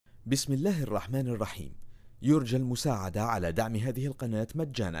بسم الله الرحمن الرحيم. يرجى المساعدة على دعم هذه القناة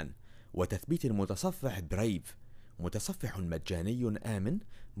مجانا وتثبيت المتصفح برايف، متصفح مجاني آمن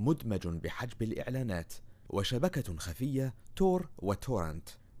مدمج بحجب الإعلانات وشبكة خفية تور وتورنت.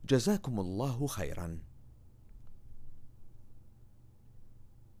 جزاكم الله خيرا.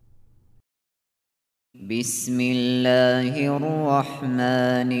 بسم الله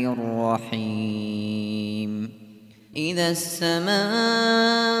الرحمن الرحيم. إذا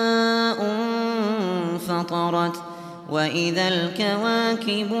السماء انفطرت وإذا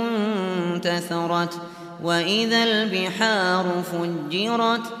الكواكب انتثرت وإذا البحار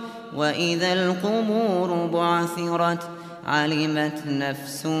فجرت وإذا القبور بعثرت علمت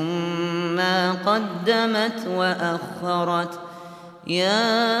نفس ما قدمت وأخرت.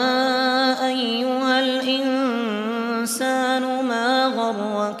 يا أيها الإنسان ما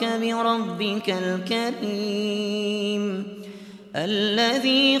غرك بربك الكريم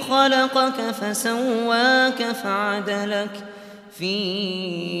الذي خلقك فسواك فعدلك في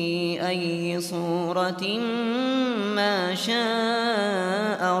أي صورة ما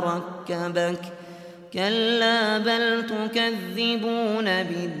شاء ركبك. كلا بل تكذبون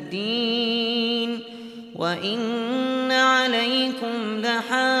بالدين وإن عليكم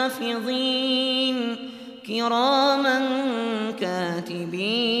لحافظين كراما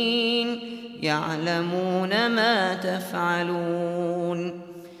كاتبين يعلمون ما تفعلون.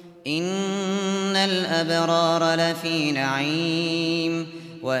 إن الأبرار لفي نعيم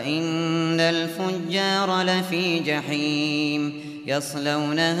وإن الفجار لفي جحيم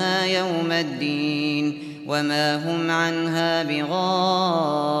يصلونها يوم الدين وما هم عنها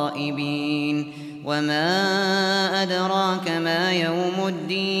بغائبين. وما أدراك ما يوم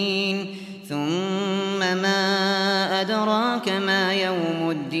الدين ثم ما أدراك ما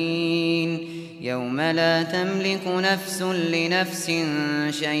يوم الدين يوم لا تملك نفس لنفس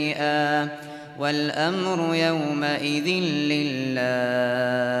شيئا والأمر يومئذ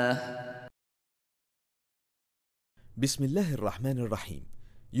لله. بسم الله الرحمن الرحيم.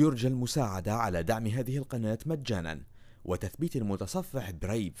 يرجى المساعدة على دعم هذه القناة مجانا وتثبيت المتصفح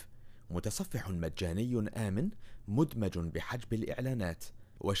برايف، متصفح مجاني آمن مدمج بحجب الإعلانات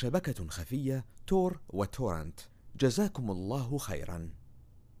وشبكة خفية تور وتورنت. جزاكم الله خيرا.